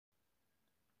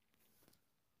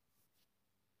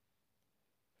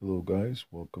Hello guys,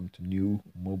 welcome to New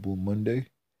Mobile Monday,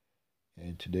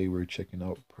 and today we're checking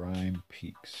out Prime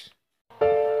Peaks.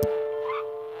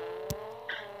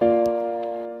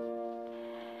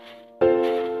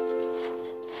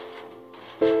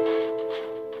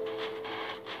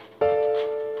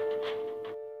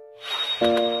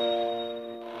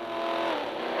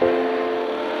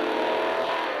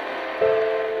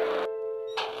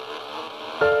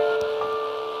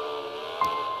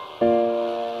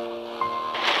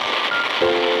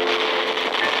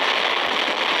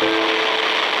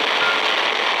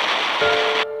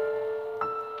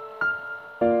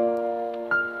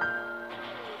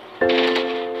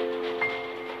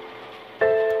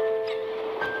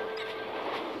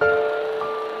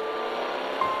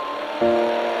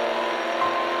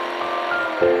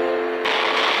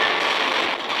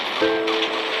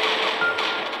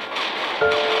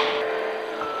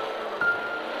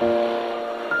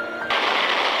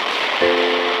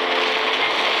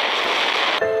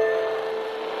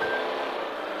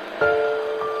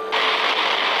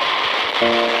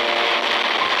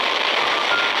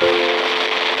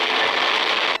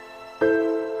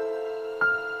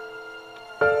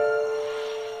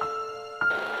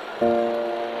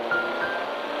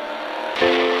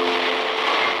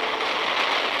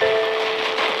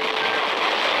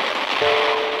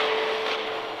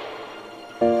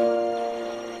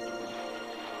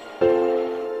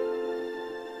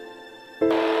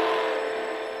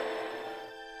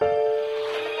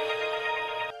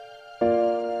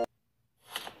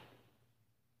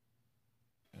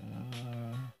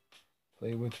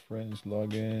 Play with friends,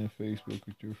 log in, Facebook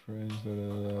with your friends,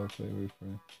 play with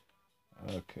friends.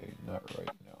 Okay, not right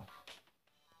now.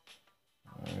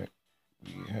 Alright.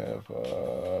 We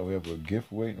have a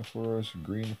gift waiting for us,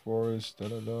 green forest,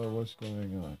 what's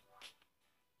going on?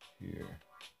 Here.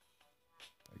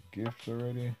 A gift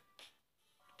already?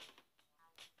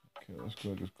 Okay, let's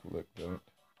go just collect that.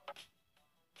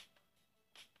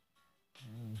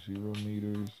 0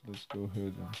 meters. Let's go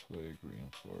ahead and play green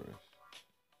forest.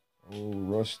 Oh,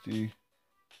 Rusty.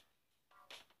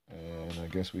 And I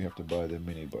guess we have to buy the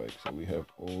mini bike. So we have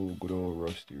good old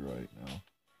Rusty right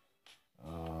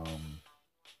now.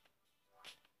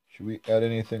 Should we add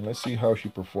anything? Let's see how she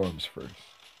performs first.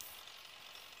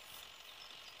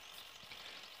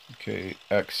 Okay,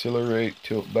 accelerate,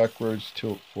 tilt backwards,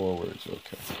 tilt forwards.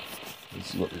 Okay,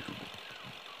 let's see what we can do.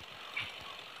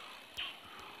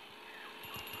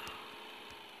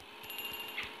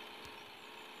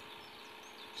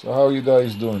 So how are you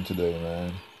guys doing today,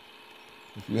 man?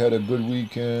 If you had a good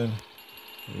weekend,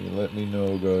 let me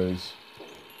know, guys.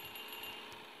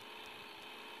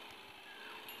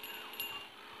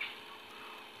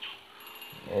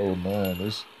 Oh man,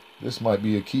 this might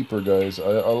be a keeper, guys. I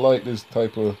like this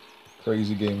type of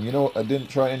crazy game. You know, I didn't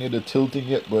try any of the tilting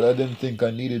yet, but I didn't think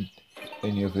I needed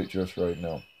any of it just right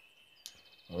now.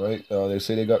 Alright, they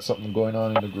say they got something going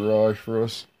on in the garage for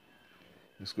us.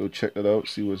 Let's go check it out,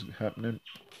 see what's happening.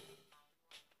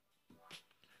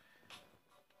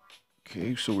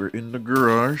 Okay, so we're in the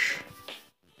garage.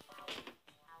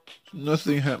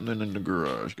 Nothing happening in the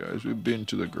garage, guys. We've been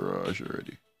to the garage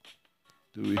already.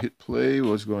 Do we hit play?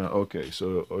 What's going on? Okay,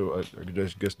 so I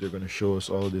just guess they're going to show us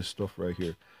all this stuff right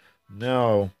here.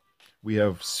 Now, we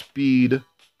have speed,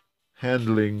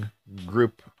 handling,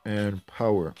 grip, and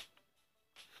power.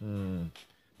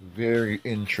 Very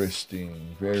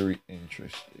interesting. Very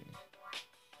interesting.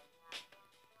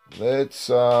 Let's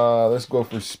go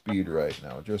for speed right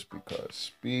now, just because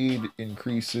speed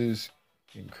increases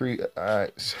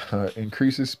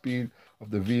speed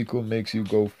of the vehicle, makes you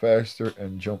go faster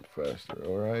and jump faster.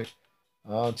 All right,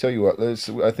 I'll tell you what. I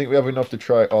think we have enough to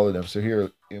try all of them. So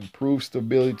here, improve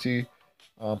stability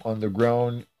on the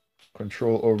ground,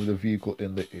 control over the vehicle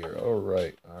in the air. All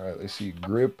right. Let's see.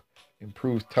 Grip,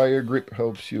 improve tire grip,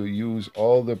 helps you use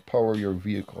all the power your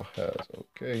vehicle has.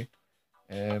 Okay,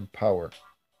 and power.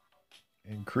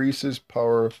 Increases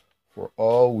power for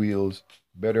all wheels,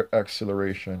 better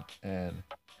acceleration and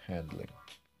handling.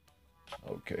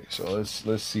 Okay, so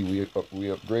let's see. We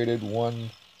upgraded one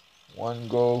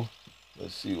go.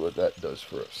 Let's see what that does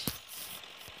for us.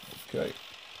 Okay.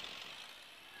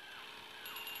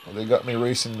 Well, they got me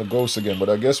racing the ghost again, but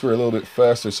I guess we're a little bit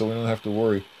faster, so we don't have to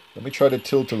worry. Let me try to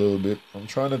tilt a little bit. I'm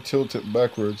trying to tilt it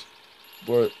backwards,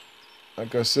 but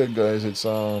like I said, guys, it's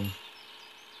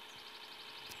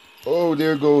Oh,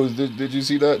 there goes. Did you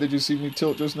see that? Did you see me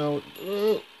tilt just now?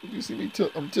 Oh, did you see me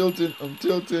tilt? I'm tilting. I'm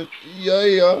tilting. Yeah,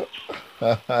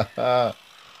 yeah.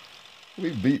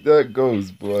 We beat that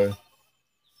ghost, boy.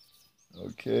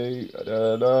 Okay. Da,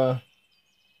 da, da.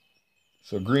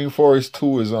 So Green Forest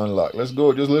 2 is unlocked. Let's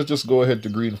just go ahead to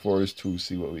Green Forest 2,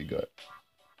 see what we got.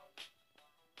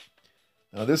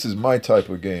 Now this is my type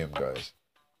of game, guys.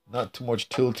 Not too much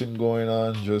tilting going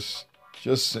on, just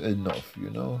enough, you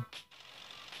know.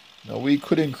 Now we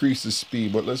could increase the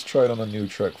speed, but let's try it on a new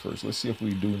track first. Let's see if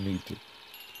we do need to.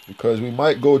 Because we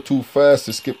might go too fast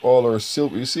to skip all our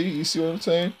silver. You see what I'm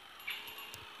saying?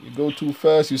 You go too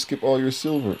fast, you skip all your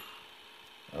silver.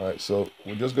 Alright, so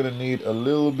we're just gonna need a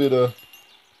little bit of...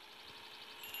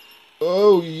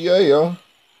 Oh yeah.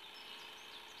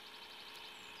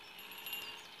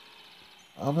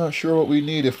 I'm not sure what we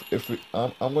need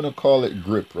I'm gonna call it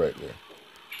grip right there.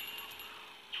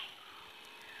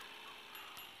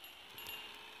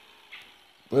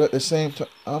 But at the same time,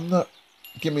 I'm not...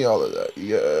 Give me all of that.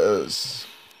 Yes.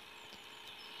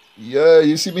 Yeah,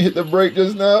 you see me hit the brake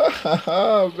just now?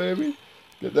 Haha, baby.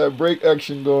 Get that brake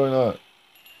action going on.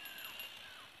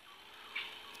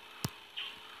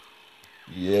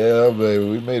 Yeah, baby.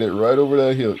 We made it right over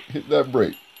that hill. Hit that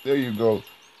brake. There you go.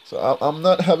 So I'm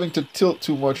not having to tilt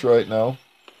too much right now.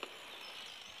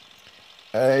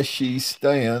 As she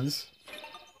stands.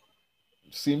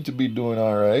 Seem to be doing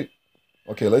all right.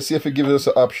 Okay, let's see if it gives us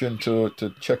an option to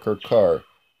check her car.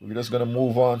 We're just going to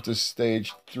move on to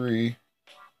stage 3.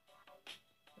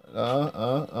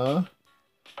 Now,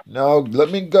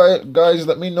 guys,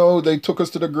 let me know. They took us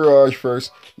to the garage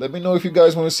first. Let me know if you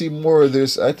guys want to see more of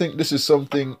this. I think this is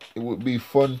something it would be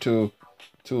fun to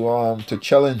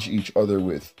challenge each other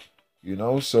with. You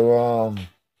know, so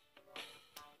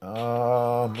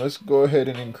let's go ahead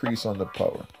and increase on the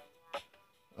power.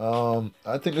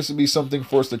 I think this would be something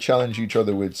for us to challenge each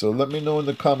other with. So let me know in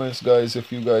the comments, guys,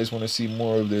 if you guys want to see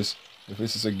more of this. If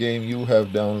this is a game you have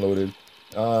downloaded.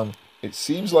 It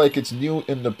seems like it's new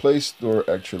in the Play Store,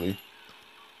 actually.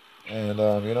 And,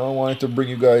 you know, I wanted to bring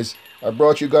you guys... I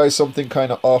brought you guys something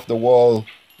kind of off the wall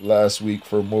last week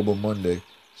for Mobile Monday.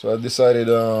 So I decided,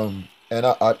 and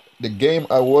the game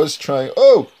I was trying...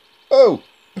 Oh!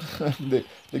 the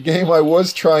game I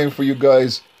was trying for you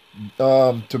guys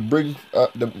to bring...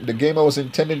 the game I was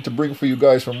intending to bring for you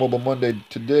guys for Mobile Monday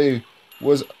today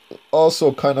was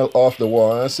also kind of off the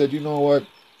wall. And I said, you know what?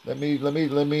 Let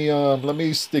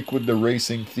me stick with the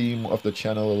racing theme of the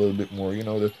channel a little bit more. You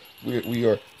know, we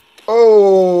are...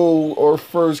 Oh! Our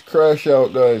first crash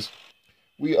out, guys.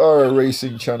 We are a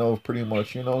racing channel, pretty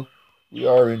much, you know. We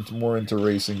are more into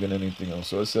racing than anything else.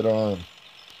 So I said,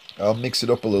 I'll mix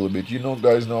it up a little bit. You know,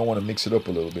 guys know I want to mix it up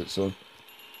a little bit. So,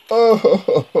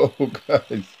 oh,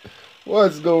 guys,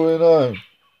 what's going on?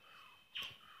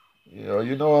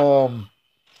 You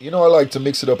know, I like to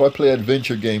mix it up. I play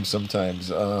adventure games sometimes.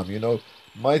 You know,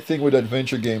 my thing with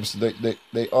adventure games,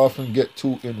 they often get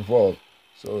too involved.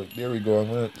 So there we go. I'm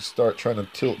gonna start trying to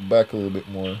tilt back a little bit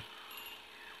more.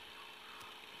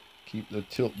 Keep the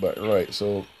tilt back right.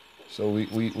 So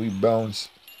we bounce.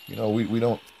 You know, we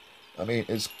don't. I mean,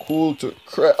 it's cool to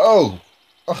Oh,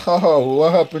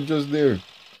 what happened just there?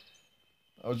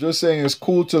 I was just saying it's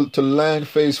cool to land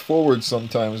face forward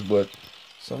sometimes, but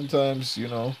sometimes, you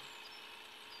know,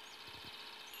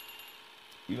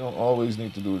 you don't always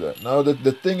need to do that. Now,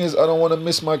 the thing is, I don't want to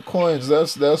miss my coins.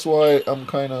 That's why I'm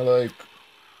kind of like,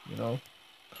 you know,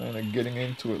 kind of getting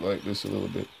into it like this a little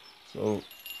bit. So,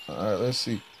 all right, let's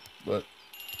see. But,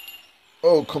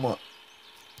 oh, come on.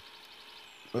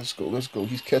 Let's go.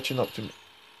 He's catching up to me.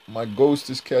 My ghost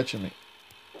is catching me.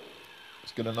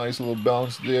 Let's get a nice little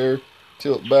bounce there.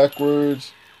 Tilt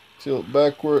backwards. Tilt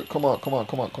backward. Come on.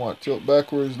 Tilt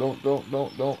backwards.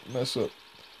 Don't mess up.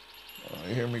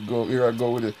 Here we go. Here I go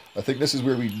with it. I think this is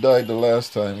where we died the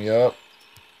last time. Yep.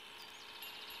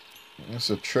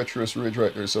 It's a treacherous ridge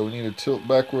right there. So we need to tilt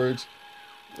backwards.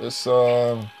 Let's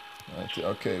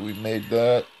okay, we made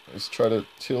that. Let's try to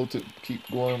tilt it. Keep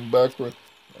going backward.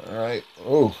 All right.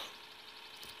 Oh.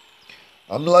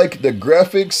 I'm like the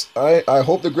graphics. I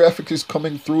hope the graphics is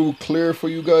coming through clear for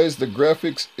you guys. The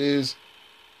graphics is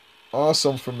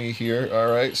awesome for me here.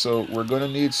 All right. So we're going to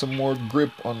need some more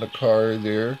grip on the car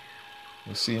there.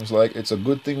 It seems like it's a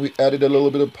good thing we added a little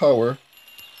bit of power.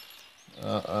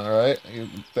 All right.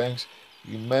 Thanks.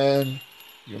 Your man,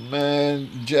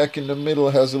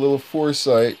 JackInTheMiddle has a little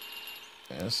foresight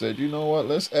and said, you know what?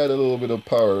 Let's add a little bit of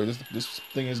power. This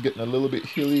thing is getting a little bit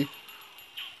hilly.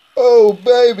 Oh,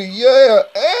 baby, yeah.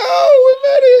 Oh, we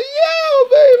made it. Yeah,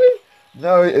 baby.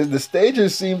 Now, the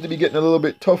stages seem to be getting a little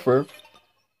bit tougher.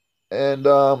 And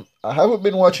I haven't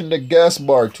been watching the gas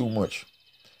bar too much.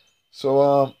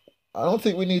 So I don't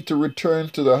think we need to return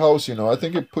to the house, you know. I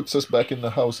think it puts us back in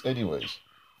the house anyways.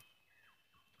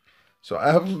 So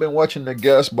I haven't been watching the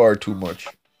gas bar too much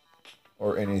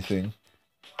or anything.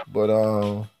 But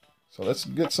So let's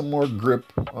get some more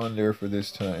grip on there for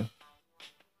this time.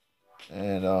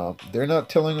 And they're not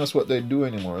telling us what they do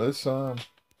anymore. Let's oh,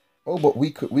 but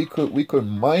we could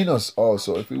minus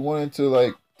also if we wanted to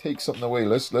like take something away.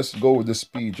 Let's go with the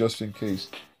speed just in case.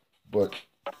 But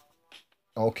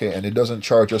okay, and it doesn't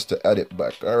charge us to add it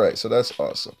back. All right, so that's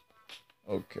awesome.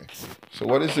 Okay, so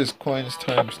what is this coins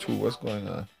times 2? What's going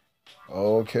on?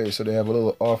 Okay, so they have a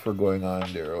little offer going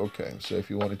on there. Okay, so if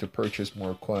you wanted to purchase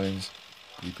more coins,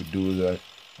 you could do that.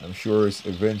 I'm sure it's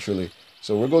eventually.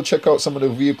 So we're going to check out some of the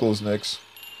vehicles next.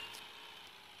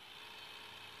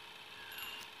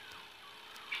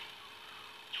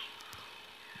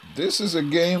 This is a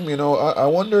game, you know, I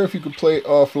wonder if you could play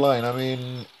offline. I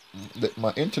mean,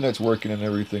 my internet's working and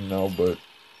everything now, but,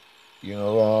 you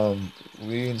know,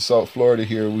 we in South Florida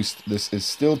here, this is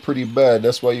still pretty bad.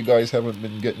 That's why you guys haven't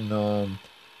been getting a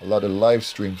lot of live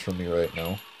streams from me right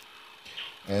now.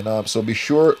 And so be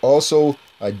sure, also,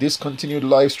 I discontinued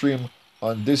live stream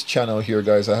on this channel here,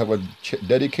 guys. I have a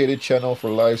dedicated channel for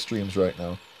live streams right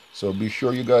now. So be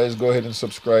sure you guys go ahead and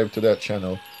subscribe to that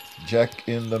channel, Jack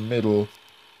in the Middle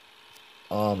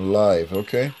live.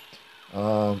 Okay.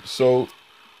 So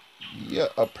yeah,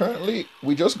 apparently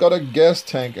we just got a gas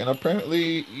tank, and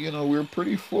apparently, you know, we're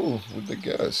pretty full with the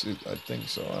gas. I think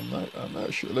so. I'm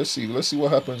not sure. Let's see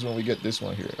what happens when we get this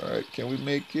one here. All right, can we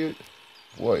make it?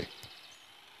 Boy.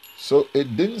 So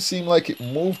it didn't seem like it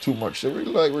moved too much. So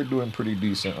we're doing pretty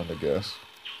decent on the gas.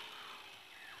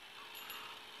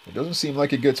 It doesn't seem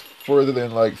like it gets further than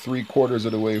like 3/4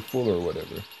 of the way full or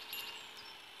whatever.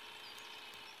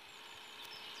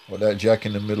 Well, that Jack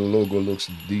in the Middle logo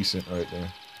looks decent right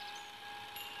there.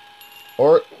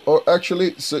 Or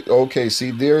actually, so, okay, see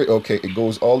there, okay, it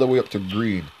goes all the way up to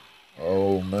green.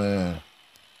 Oh man.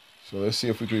 So let's see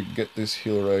if we could get this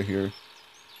hill right here.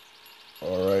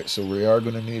 Alright, so we are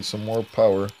going to need some more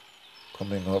power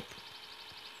coming up.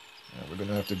 And we're going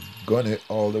to have to gun it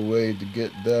all the way to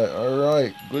get that.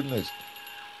 Alright, goodness.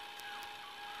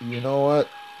 You know what?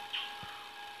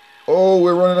 Oh,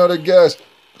 we're running out of gas.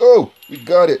 Oh, we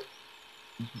got it.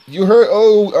 You heard?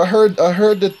 Oh, I heard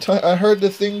the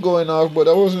thing going off, but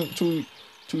I wasn't too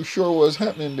sure what was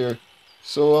happening there.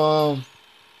 So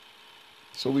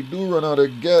so we do run out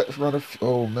of gas.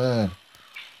 Oh man.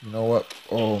 You know what?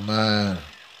 Oh man.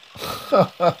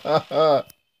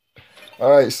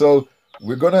 All right, so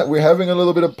we're having a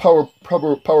little bit of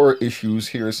power issues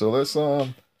here. So let's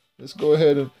go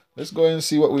ahead and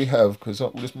see what we have, because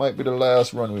this might be the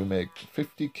last run we make.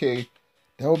 50K.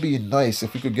 That would be nice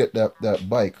if we could get that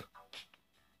bike.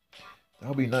 That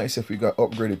would be nice if we got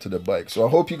upgraded to the bike. So I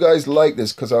hope you guys like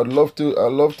this, because I'd love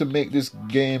to make this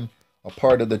game a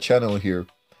part of the channel here.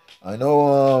 I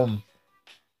know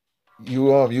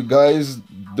you guys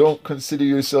don't consider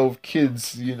yourself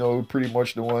kids, you know, pretty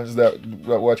much the ones that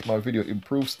watch my video.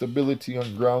 Improve stability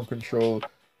on ground control.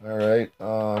 All right.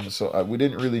 So we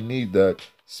didn't really need that.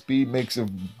 Speed makes a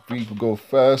vehicle go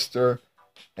faster,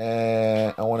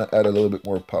 and I want to add a little bit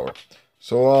more power.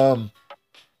 So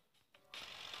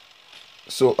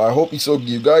so I hope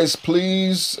you guys,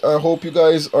 please, I hope you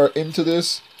guys are into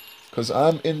this, because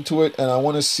I'm into it and I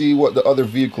want to see what the other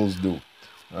vehicles do.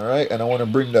 All right, and I want to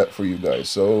bring that for you guys.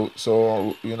 So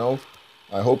you know,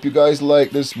 I hope you guys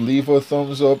like this. Leave a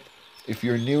thumbs up. If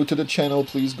you're new to the channel,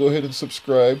 please go ahead and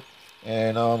subscribe.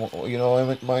 And you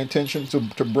know, my intention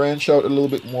to branch out a little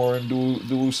bit more and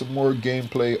do some more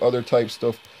gameplay, other type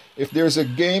stuff. If there's a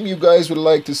game you guys would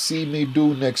like to see me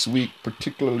do next week,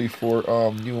 particularly for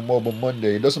New Mobile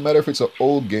Monday, it doesn't matter if it's an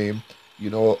old game, you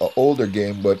know, an older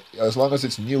game, but as long as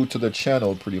it's new to the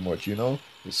channel, pretty much, you know,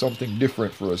 it's something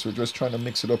different for us. We're just trying to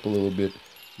mix it up a little bit,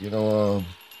 you know.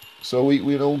 So we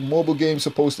know mobile games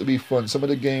supposed to be fun. Some of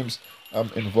the games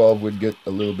I'm involved with get a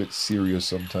little bit serious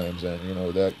sometimes, and you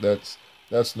know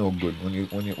that's no good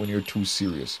when you're too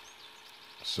serious.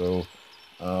 So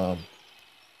I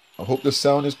hope the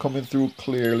sound is coming through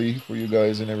clearly for you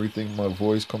guys and everything. My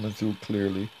voice coming through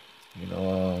clearly, you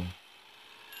know.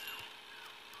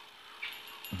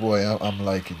 Boy, I'm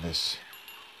liking this.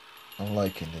 I'm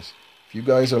liking this. If you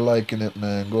guys are liking it,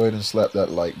 man, go ahead and slap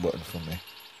that like button for me.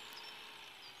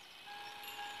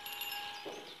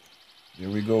 There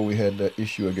we go. We had that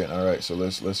issue again. All right, so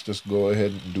let's just go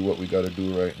ahead and do what we got to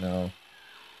do right now.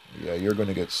 Yeah, you're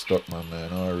gonna get stuck, my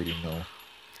man. I already know.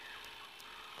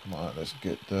 Come on, let's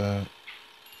get that.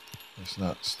 Let's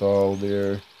not stall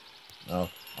there. Now,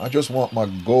 I just want my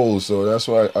goals, so that's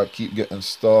why I keep getting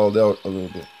stalled out a little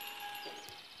bit.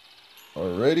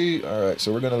 Already? Alright,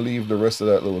 so we're going to leave the rest of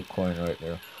that little coin right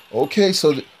there. Okay,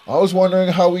 so I was wondering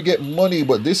how we get money,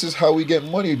 but this is how we get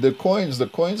money. The coins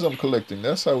I'm collecting,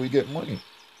 that's how we get money.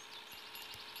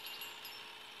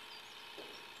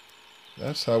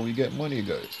 That's how we get money,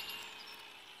 guys.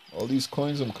 All these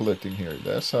coins I'm collecting here.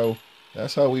 That's how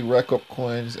we rack up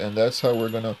coins, and that's how we're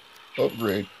gonna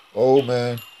upgrade. Oh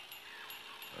man.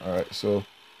 Alright, so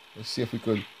let's see if we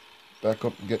could back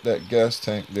up and get that gas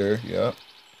tank there. Yeah.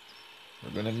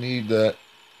 We're gonna need that.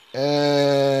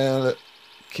 And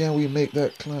can we make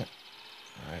that climb?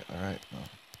 Alright.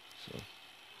 So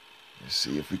let's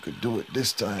see if we could do it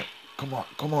this time. Come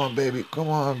on, baby. Come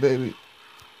on, baby.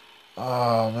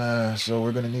 Oh man, so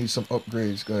we're gonna need some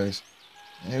upgrades, guys.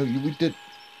 And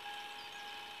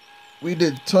we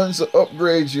did tons of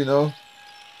upgrades, you know.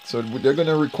 So they're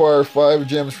gonna require 5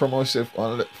 gems from us if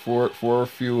for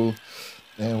fuel,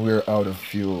 and we're out of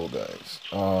fuel, guys.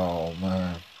 Oh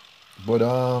man. But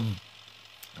I'm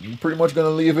pretty much gonna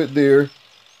leave it there.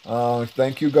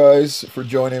 Thank you guys for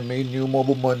joining me. New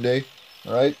Mobile Monday.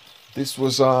 All right. This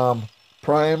was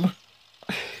Prime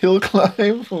Hill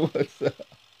Climb. What's that?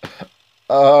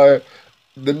 Uh,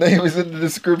 the name is in the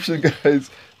description, guys.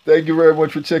 Thank you very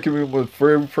much for checking me my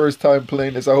very first time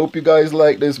playing this. I hope you guys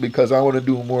like this because I want to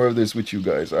do more of this with you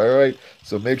guys. All right.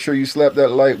 So make sure you slap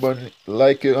that like button,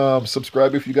 like it,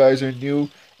 subscribe if you guys are new,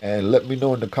 and let me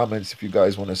know in the comments if you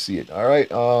guys want to see it. All right.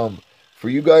 For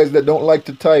you guys that don't like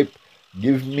to type,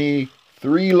 give me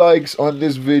 3 likes on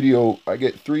this video. I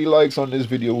get 3 likes on this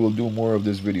video, we'll do more of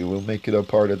this video. We'll make it a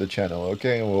part of the channel,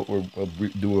 okay? And we'll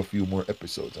do a few more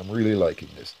episodes. I'm really liking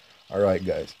this. All right,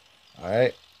 guys. All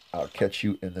right. I'll catch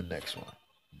you in the next one.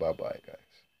 Bye-bye, guys.